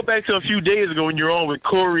 if you go back to a few days ago when you were on with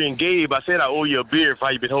Corey and Gabe, I said I owe you a beer for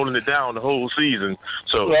how you've been holding it down the whole season.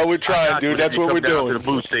 So well, we're trying, dude. That's what we're doing. To the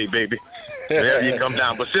boot state, baby. There you come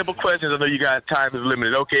down. But simple questions. I know you guys' time is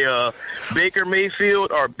limited. Okay, Baker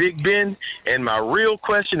Mayfield or Big Ben? And my real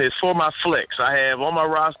question is for my flex. I have on my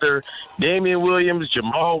roster Damian Williams,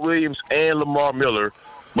 Jamal Williams, and Lamar Miller.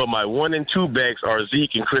 But my 1 and 2 backs are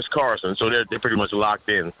Zeke and Chris Carson, so they're pretty much locked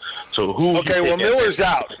in. So who? Okay, well, Miller's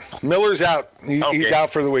out. Miller's out. He's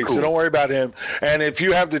out for the week, so don't worry about him. And if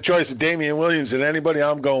you have the choice of Damian Williams and anybody,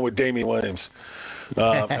 I'm going with Damian Williams.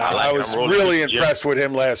 I was really impressed with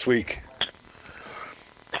him last week.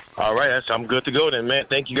 All right, I'm good to go then, man.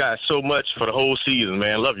 Thank you guys so much for the whole season,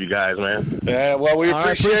 man. Love you guys, man. Yeah, well, we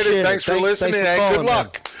appreciate it. Thanks for listening, and good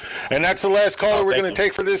luck. And that's the last caller we're going to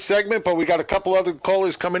take for this segment, but we got a couple other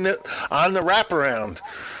callers coming in on the wraparound.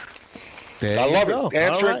 I love it.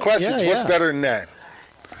 Answering questions. What's better than that?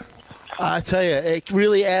 I tell you, it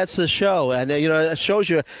really adds to the show. And, it shows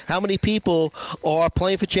you how many people are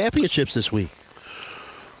playing for championships this week.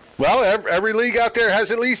 Well, every league out there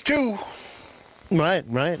has at least 2. Right,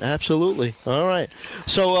 absolutely. All right.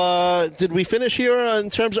 So, did we finish here in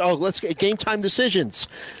terms of, let's get game time decisions.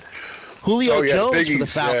 Julio Jones biggies, for the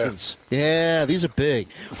Falcons. Yeah, these are big.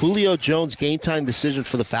 Julio Jones game time decision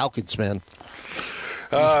for the Falcons, man.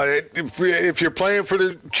 If you're playing for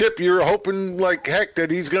the chip, you're hoping like heck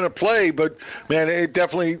that he's going to play. But, man, it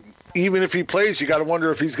definitely, even if he plays, you got to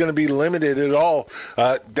wonder if he's going to be limited at all,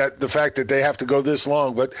 that the fact that they have to go this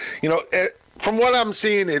long. But, from what I'm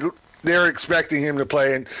seeing, they're expecting him to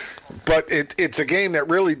play, but it's a game that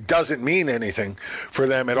really doesn't mean anything for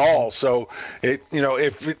them at all. So,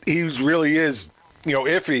 if he really is,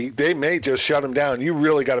 iffy, they may just shut him down. You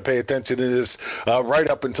really got to pay attention to this right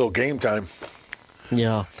up until game time.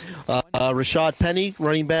 Yeah. Rashad Penny,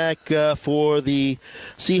 running back for the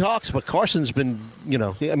Seahawks, but Carson's been,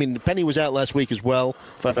 Penny was out last week as well,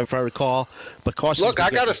 if I recall. But Carson. Look, I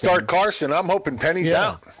got to start Carson. I'm hoping Penny's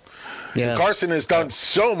out. Yeah. Carson has done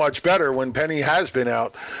so much better when Penny has been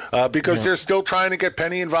out because they're still trying to get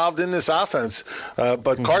Penny involved in this offense.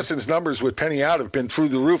 But Carson's numbers with Penny out have been through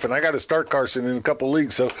the roof, and I got to start Carson in a couple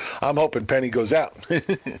leagues, so I'm hoping Penny goes out.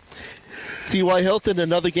 T.Y. Hilton,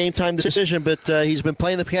 another game time decision, but he's been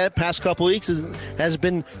playing the past couple weeks, has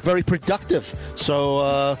been very productive.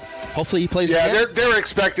 So hopefully he plays again. Yeah, they're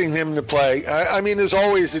expecting him to play. I mean, there's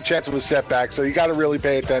always a chance of a setback, so you got to really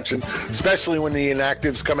pay attention, especially when the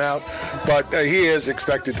inactives come out. But he is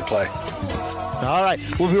expected to play. All right,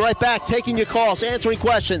 we'll be right back taking your calls, answering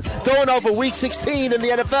questions, going over Week 16 in the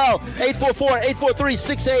NFL.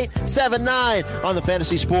 844-843-6879 on the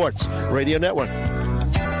Fantasy Sports Radio Network.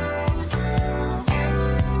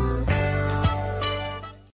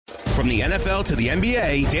 From the NFL to the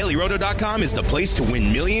NBA, DailyRoto.com is the place to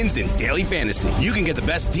win millions in daily fantasy. You can get the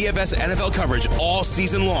best DFS NFL coverage all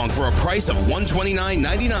season long for a price of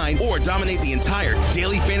 $129.99 or dominate the entire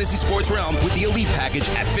daily fantasy sports realm with the Elite Package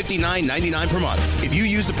at $59.99 per month. If you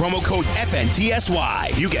use the promo code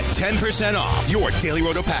FNTSY, you get 10% off your Daily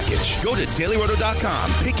Roto package. Go to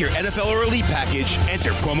DailyRoto.com, pick your NFL or Elite Package,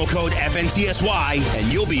 enter promo code FNTSY,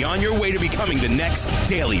 and you'll be on your way to becoming the next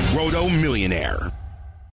Daily Roto millionaire.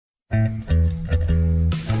 All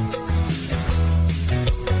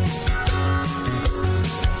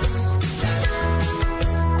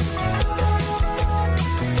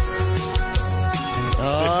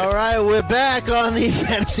right, we're back on the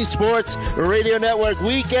Fantasy Sports Radio Network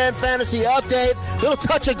Weekend Fantasy Update. Little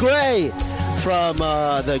touch of gray from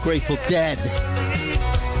the Grateful Dead.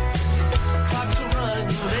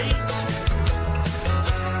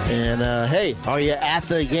 And, hey, are you at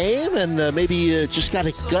the game and maybe you just got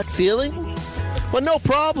a gut feeling? Well, no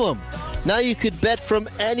problem. Now you could bet from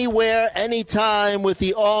anywhere, anytime with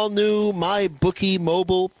the all-new MyBookie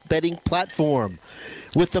mobile betting platform.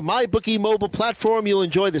 With the MyBookie mobile platform, you'll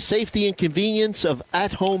enjoy the safety and convenience of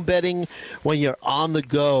at-home betting when you're on the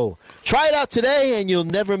go. Try it out today and you'll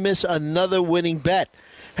never miss another winning bet.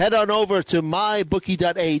 Head on over to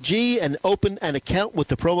mybookie.ag and open an account with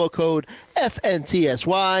the promo code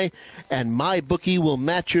FNTSY, and MyBookie will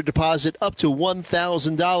match your deposit up to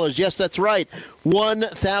 $1,000. Yes, that's right,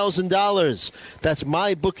 $1,000. That's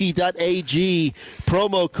mybookie.ag,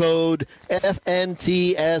 promo code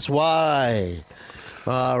FNTSY.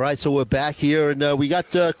 All right, so we're back here, and we got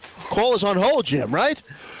callers on hold, Jim, right?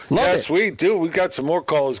 Yes, we do. We got some more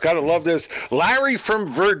callers. Got to love this. Larry from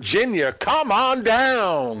Virginia, come on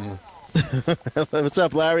down. What's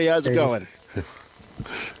up, Larry? How's it going?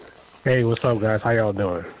 Hey, what's up, guys? How y'all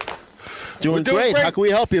doing? Doing great. How can we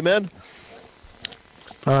help you, man?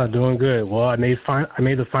 Doing good. Well, I made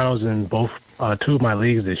the finals in both 2 of my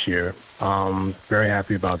leagues this year. Very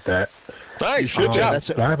happy about that. Nice. Good job. That's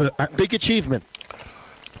a big achievement.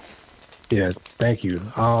 Yeah, thank you.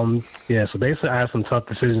 So basically I have some tough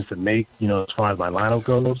decisions to make, as far as my lineup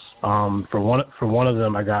goes. For one of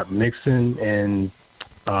them, I got Mixon,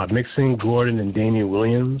 Gordon, and Damian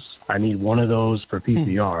Williams. I need one of those for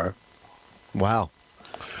PPR. Wow.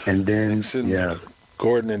 And then, Mixon,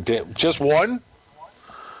 Gordon, and Damian. Just one?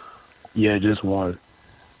 Yeah, just one.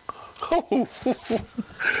 How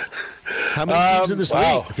many teams in this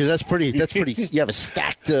league? Because that's pretty. You have a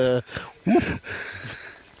stacked. You're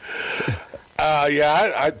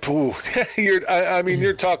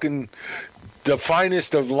talking the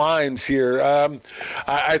finest of lines here.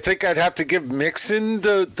 I think I'd have to give Mixon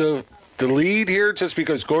the the lead here just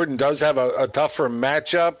because Gordon does have a tougher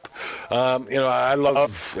matchup. I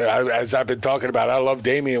love, as I've been talking about, I love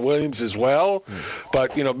Damian Williams as well.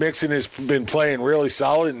 But, Mixon has been playing really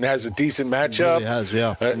solid and has a decent matchup. He has,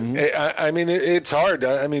 yeah. It's hard.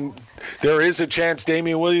 There is a chance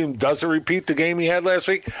Damian Williams doesn't repeat the game he had last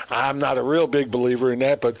week. I'm not a real big believer in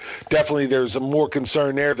that, but definitely there's a more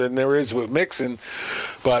concern there than there is with Mixon.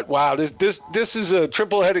 But, wow, this is a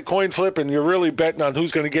triple-headed coin flip, and you're really betting on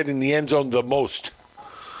who's going to get in the end zone the most.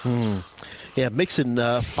 Yeah, Mixon,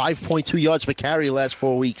 5.2 yards per carry last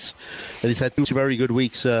 4 weeks. And he's had 2 very good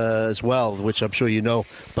weeks as well, which I'm sure you know.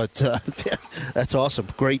 But that's awesome.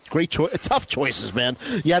 Great choice. Tough choices, man.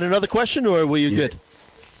 You had another question, or were you good?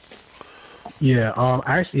 Yeah,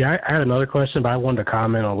 actually, I had another question, but I wanted to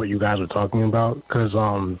comment on what you guys were talking about because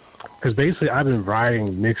basically I've been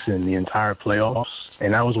riding Mixon the entire playoffs,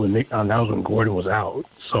 and that was when Gordon was out.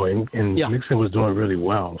 So Mixon was doing really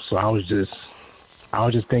well. So I was just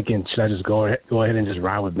thinking, should I just go ahead and just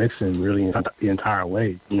ride with Mixon really the entire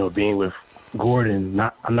way? Being with Gordon,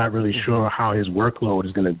 I'm not really sure how his workload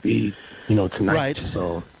is going to be, tonight. Right.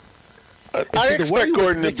 So. I expect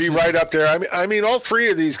Gordon to be right up there. I mean, all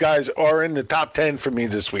 3 of these guys are in the top 10 for me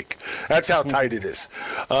this week. That's how tight it is.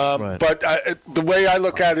 But the way I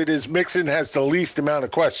look at it is Mixon has the least amount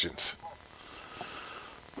of questions.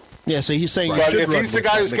 Yeah, so he's saying. But if he's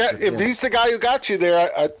the guy who got you there,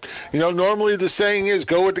 normally the saying is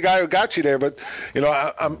go with the guy who got you there. But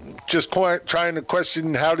I'm just trying to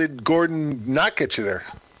question, how did Gordon not get you there?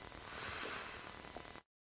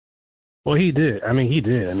 Well, he did. Early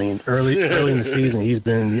in the season, he's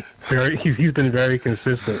been very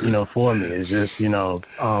consistent. For me, it's just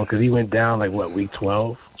because he went down week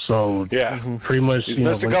 12. So pretty much he's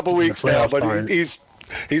missed a couple weeks now, but he's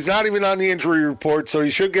not even on the injury report, so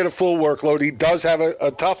he should get a full workload. He does have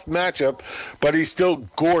a tough matchup, but he's still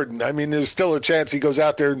Gordon. There's still a chance he goes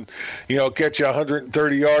out there and gets you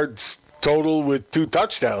 130 yards total with 2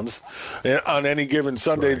 touchdowns on any given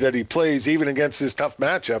Sunday that he plays, even against this tough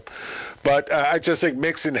matchup. But I just think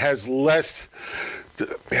Mixon has less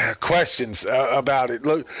questions about it.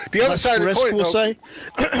 Look, the other side of the coin,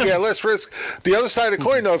 less risk. The other side of the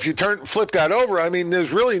coin, though, if you flip that over,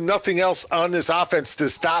 there's really nothing else on this offense to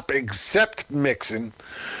stop except Mixon.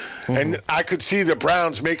 And I could see the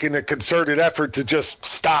Browns making a concerted effort to just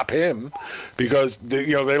stop him because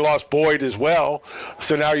they lost Boyd as well.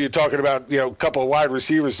 So now you're talking about a couple of wide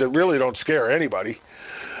receivers that really don't scare anybody.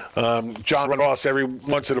 John Ross, every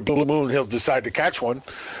once in a blue moon, he'll decide to catch one,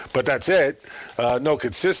 but that's it. No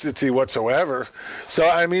consistency whatsoever. So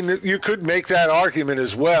you could make that argument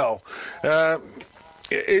as well.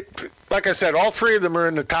 Like I said, all 3 of them are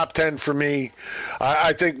in the top 10 for me.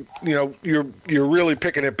 I think you're really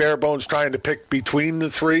picking at bare bones, trying to pick between the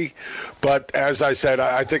 3. But as I said,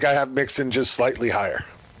 I think I have Mixon just slightly higher.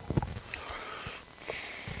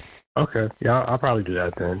 Okay, yeah, I'll probably do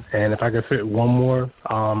that then. And if I could fit one more,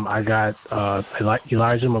 I got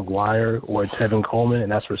Elijah McGuire or Tevin Coleman,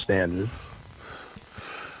 and that's for standard.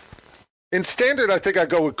 In standard, I think I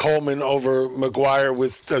go with Coleman over McGuire,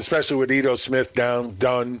 especially with Ito Smith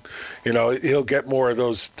done. He'll get more of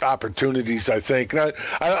those opportunities, I think.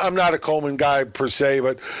 I'm not a Coleman guy per se,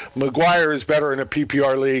 but McGuire is better in a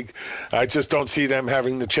PPR league. I just don't see them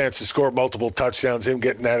having the chance to score multiple touchdowns, him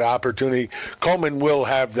getting that opportunity. Coleman will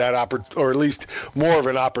have that or at least more of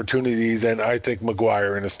an opportunity than I think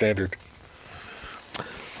McGuire in a standard.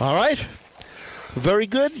 All right. Very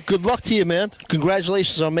good. Good luck to you, man.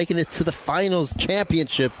 Congratulations on making it to the finals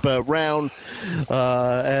championship round.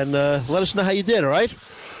 And let us know how you did, all right?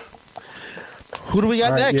 Who do we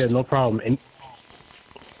got next? Yeah, no problem.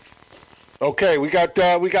 Okay, we got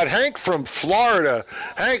Hank from Florida.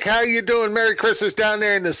 Hank, how you doing? Merry Christmas down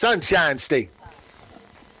there in the Sunshine State.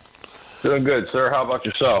 Doing good, sir. How about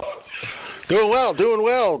yourself? Doing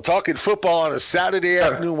well. Talking football on a Saturday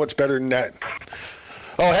afternoon. What's better than that?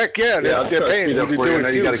 Oh, heck yeah. They're paying you to do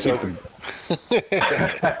it, too. So.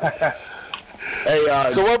 Hey,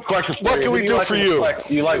 so what can we do for you?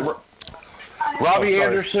 You like Robbie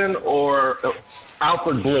Anderson or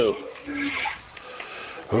Alfred Blue?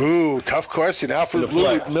 Ooh, tough question. Alfred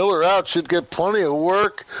Blue, Miller out, should get plenty of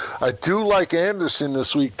work. I do like Anderson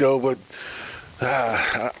this week, though, but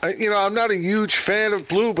I'm not a huge fan of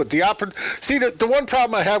Blue. But the one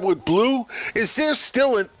problem I have with Blue is there's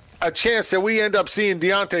still a chance that we end up seeing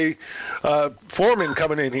Deontay Foreman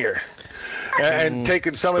coming in here and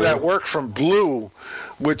taking some of that work from Blue,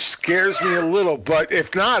 which scares me a little. But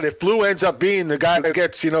if Blue ends up being the guy that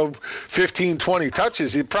gets 15, 20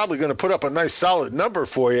 touches, he's probably going to put up a nice solid number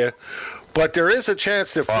for you. But there is a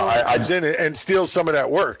chance that Foreman comes in and steals some of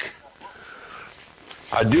that work.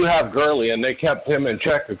 I do have Gurley, and they kept him in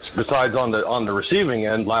check. Besides on the receiving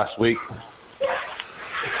end last week.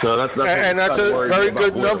 So that's a very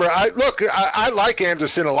good number. I like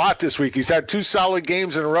Anderson a lot this week. He's had 2 solid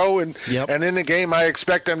games in a row, and in the game I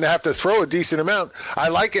expect him to have to throw a decent amount. I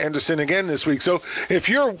like Anderson again this week. So if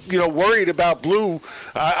you're worried about Blue,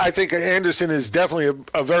 I think Anderson is definitely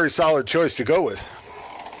a very solid choice to go with.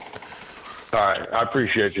 All right, I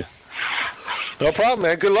appreciate you. No problem,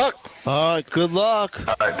 man. Good luck. All right, good luck.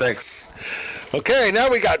 All right, thanks. Okay, now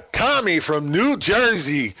we got Tommy from New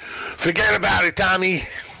Jersey. Forget about it, Tommy.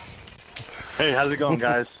 Hey, how's it going,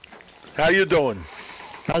 guys? How you doing?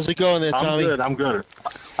 How's it going there, Tommy? I'm good.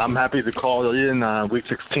 I'm happy to call in Week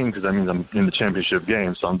 16 because that means I'm in the championship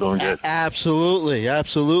game, so I'm doing good. Absolutely.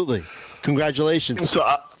 Congratulations. So,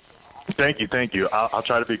 thank you. I'll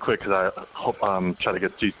try to be quick because I hope try to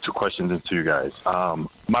get these 2 questions into you guys.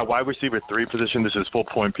 My wide receiver 3 position, this is full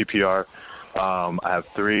point PPR. I have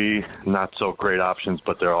 3 not so great options,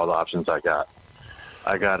 but they're all the options I got.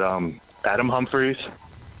 I got Adam Humphries,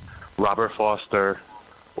 Robert Foster,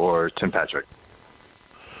 or Tim Patrick.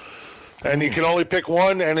 And you can only pick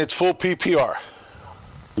one, and it's full PPR.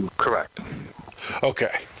 Correct.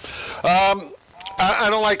 Okay. I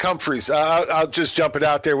don't like Humphries. I'll just jump it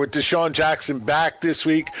out there. With Deshaun Jackson back this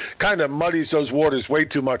week, kind of muddies those waters way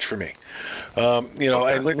too much for me.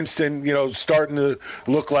 And Winston, starting to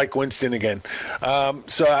look like Winston again.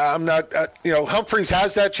 So I'm not, Humphries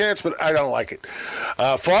has that chance, but I don't like it.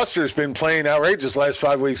 Foster's been playing outrageous last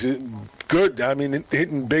 5 weeks. Good. I mean,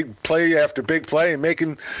 hitting big play after big play and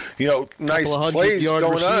making, nice plays going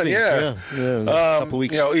on. Yeah. A couple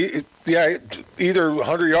weeks. Either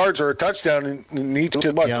 100 yards or a touchdown in each of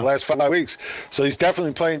the last 5 weeks. So he's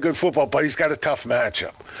definitely playing good football, but he's got a tough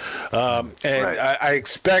matchup.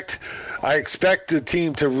 I expect the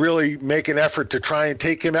team to really make an effort to try and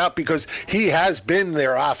take him out because he has been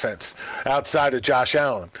their offense outside of Josh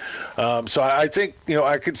Allen. So I think,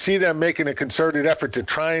 I could see them making a concerted effort to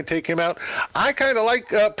try and take him out. I kind of like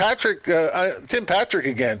Tim Patrick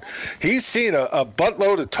again. He's seen a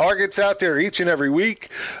buttload of targets out there each and every week.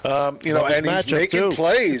 And he's making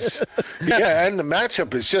plays. And the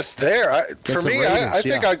matchup is just there. For me, I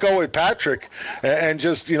think I'd go with Patrick and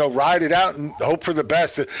just, ride it out and hope for the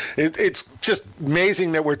best. It's just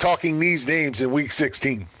amazing that we're talking these names in Week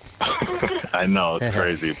 16. I know, it's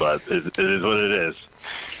crazy, but it is what it is.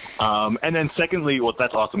 And then secondly, well,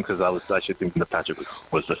 that's awesome because I was actually thinking that Patrick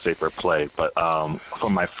was the safer play. But for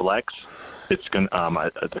my flex, it's going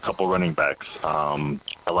a couple running backs,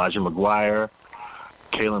 Elijah McGuire,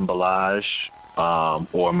 Kalen Ballage,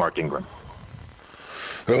 or Mark Ingram.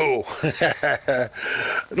 Oh,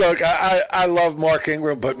 look, I love Mark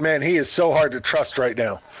Ingram, but man, he is so hard to trust right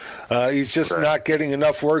now. He's just not getting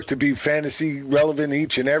enough work to be fantasy relevant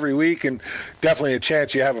each and every week, and definitely a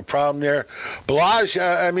chance you have a problem there. Ballage,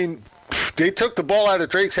 they took the ball out of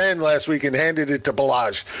Drake's hand last week and handed it to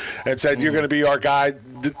Ballage and said, you're going to be our guy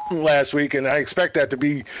last week, and I expect that to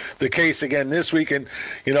be the case again this week. And,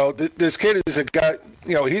 this kid is a guy,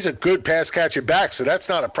 he's a good pass catching back, so that's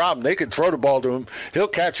not a problem. They can throw the ball to him. He'll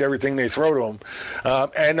catch everything they throw to him.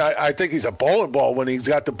 And I think he's a bowling ball when he's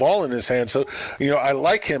got the ball in his hand. So, I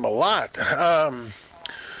like him a lot. And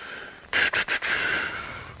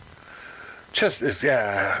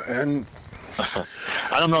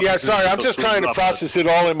I don't know. Yeah, sorry, I'm just trying to process it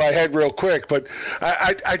all in my head real quick, but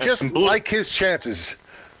I just like his chances.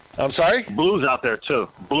 I'm sorry? Blue's out there, too.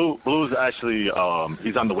 Blue's actually,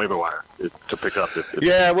 he's on the waiver wire to pick up.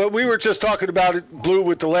 Yeah, well, we were just talking about it, Blue,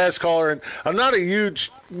 with the last caller, and I'm not a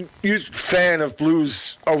huge fan of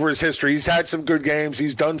Blue's over his history. He's had some good games.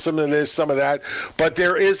 He's done some of this, some of that, but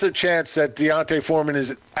there is a chance that Deontay Foreman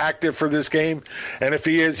is active for this game, and if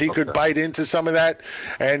he is, he could bite into some of that,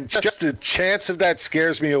 and just the chance of that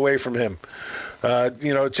scares me away from him.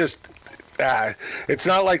 It's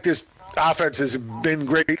not like this offense has been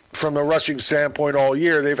great from the rushing standpoint all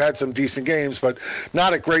year. They've had some decent games, but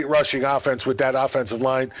not a great rushing offense with that offensive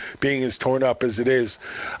line being as torn up as it is.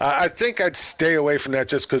 I think I'd stay away from that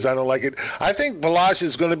just because I don't like it. I think Ballage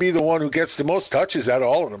is going to be the one who gets the most touches out of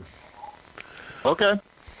all of them. Okay.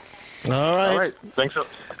 All right. Thanks awesome.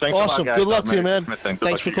 a lot, guys. Good luck to you, man.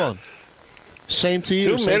 Thanks for calling. Same to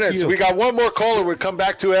you. 2 minutes. We got one more caller we'll come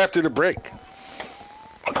back to after the break.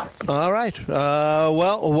 All right.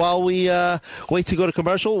 Well, while we wait to go to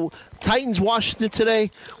commercial, Titans, Washington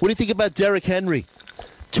today. What do you think about Derrick Henry?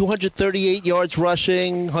 238 yards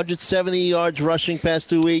rushing, 170 yards rushing past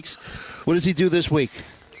 2 weeks. What does he do this week?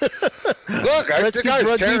 Look, I think I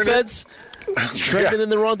was tearing defense. trending in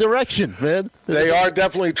the wrong direction, man. They are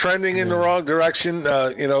definitely trending in the wrong direction.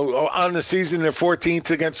 On the season, they're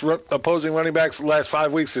 14th against opposing running backs. The last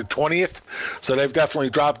 5 weeks, they're 20th. So they've definitely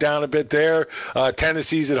dropped down a bit there.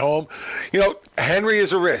 Tennessee's at home. Henry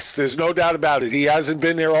is a risk. There's no doubt about it. He hasn't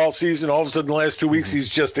been there all season. All of a sudden, the last 2 weeks, he's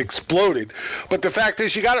just exploded. But the fact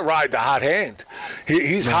is, you got to ride the hot hand.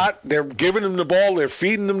 He's hot. They're giving him the ball. They're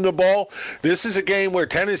feeding him the ball. This is a game where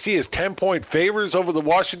Tennessee is 10-point favors over the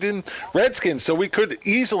Washington Redskins. So we could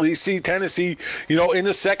easily see Tennessee, in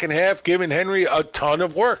the second half, giving Henry a ton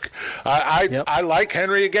of work. I like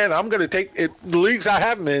Henry again. I'm going to take it. The leagues I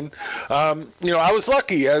have him in. I was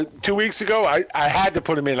lucky. 2 weeks ago, I had to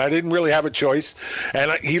put him in. I didn't really have a choice,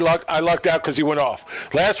 and I lucked out because he went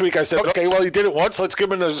off. Last week I said, okay, well, he did it once. Let's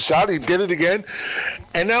give him a shot. He did it again,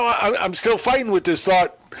 and now I'm still fighting with this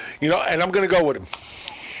thought, and I'm going to go with him.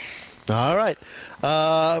 All right.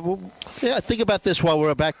 Think about this while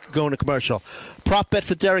we're back going to commercial. Prop bet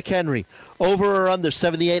for Derrick Henry. Over or under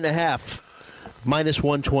 78.5, minus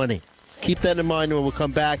 120. Keep that in mind when we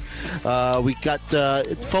come back. We got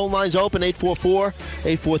phone lines open,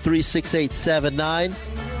 844-843-6879.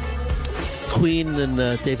 Queen and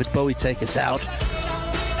David Bowie take us out.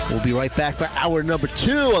 We'll be right back for hour number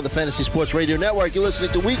 2 on the Fantasy Sports Radio Network. You're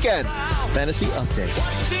listening to Weekend Fantasy Update.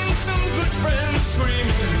 Watching some good friends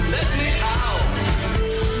screaming.